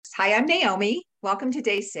Hi, I'm Naomi. Welcome to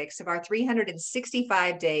day 6 of our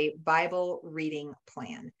 365-day Bible reading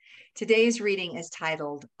plan. Today's reading is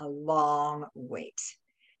titled A Long Wait.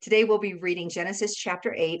 Today we'll be reading Genesis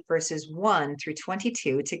chapter 8, verses 1 through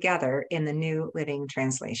 22 together in the New Living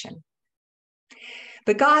Translation.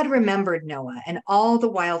 But God remembered Noah and all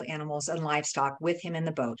the wild animals and livestock with him in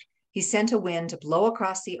the boat. He sent a wind to blow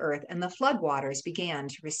across the earth, and the floodwaters began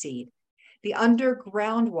to recede. The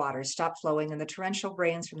underground waters stopped flowing, and the torrential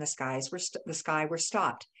rains from the sky were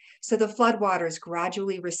stopped. So the floodwaters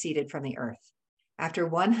gradually receded from the earth. After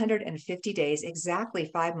 150 days, exactly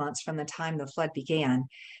 5 months from the time the flood began,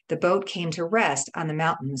 the boat came to rest on the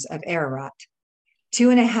mountains of Ararat.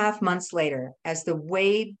 2.5 months later, as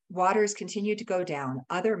the waters continued to go down,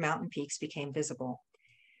 other mountain peaks became visible.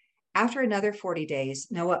 After another 40 days,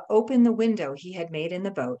 Noah opened the window he had made in the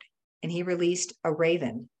boat, and he released a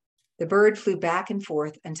raven. The bird flew back and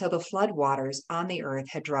forth until the flood waters on the earth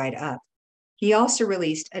had dried up. He also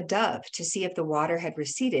released a dove to see if the water had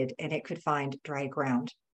receded and it could find dry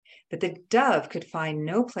ground. But the dove could find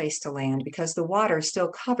no place to land because the water still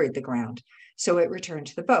covered the ground. So it returned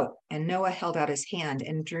to the boat, and Noah held out his hand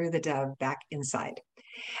and drew the dove back inside.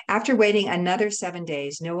 After waiting another 7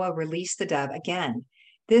 days, Noah released the dove again.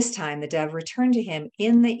 This time, the dove returned to him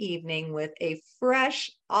in the evening with a fresh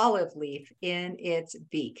olive leaf in its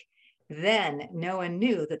beak. Then Noah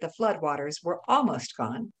knew that the floodwaters were almost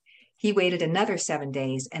gone. He waited another 7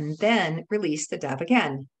 days and then released the dove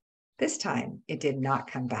again. This time, it did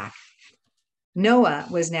not come back. Noah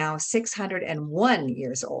was now 601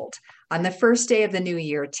 years old. On the first day of the new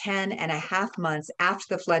year, 10.5 months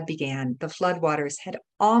after the flood began, the floodwaters had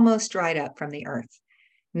almost dried up from the earth.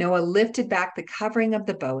 Noah lifted back the covering of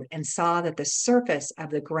the boat and saw that the surface of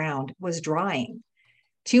the ground was drying.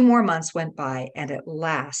 2 more months went by, and at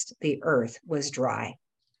last the earth was dry.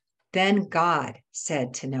 Then God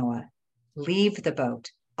said to Noah, "Leave the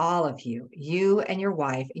boat, all of you, you and your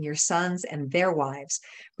wife and your sons and their wives.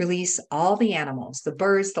 Release all the animals, the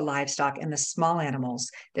birds, the livestock, and the small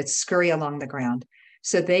animals that scurry along the ground,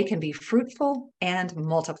 so they can be fruitful and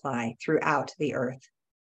multiply throughout the earth."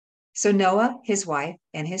 So Noah, his wife,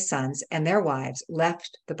 and his sons and their wives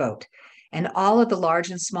left the boat, and all of the large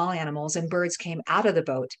and small animals and birds came out of the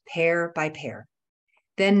boat, pair by pair.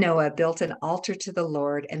 Then Noah built an altar to the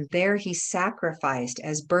Lord, and there he sacrificed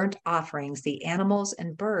as burnt offerings the animals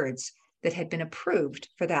and birds that had been approved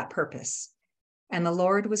for that purpose. And the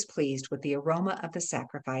Lord was pleased with the aroma of the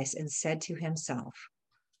sacrifice and said to himself,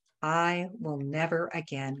 "I will never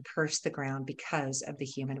again curse the ground because of the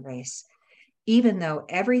human race. Even though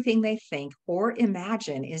everything they think or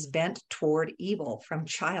imagine is bent toward evil from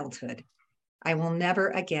childhood, I will never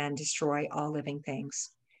again destroy all living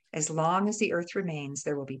things. As long as the earth remains,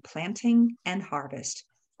 there will be planting and harvest,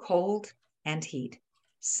 cold and heat,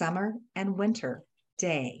 summer and winter,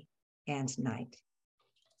 day and night."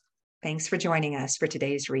 Thanks for joining us for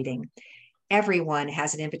today's reading. Everyone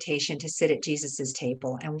has an invitation to sit at Jesus's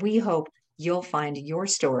table, and we hope you'll find your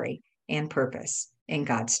story and purpose in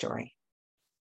God's story.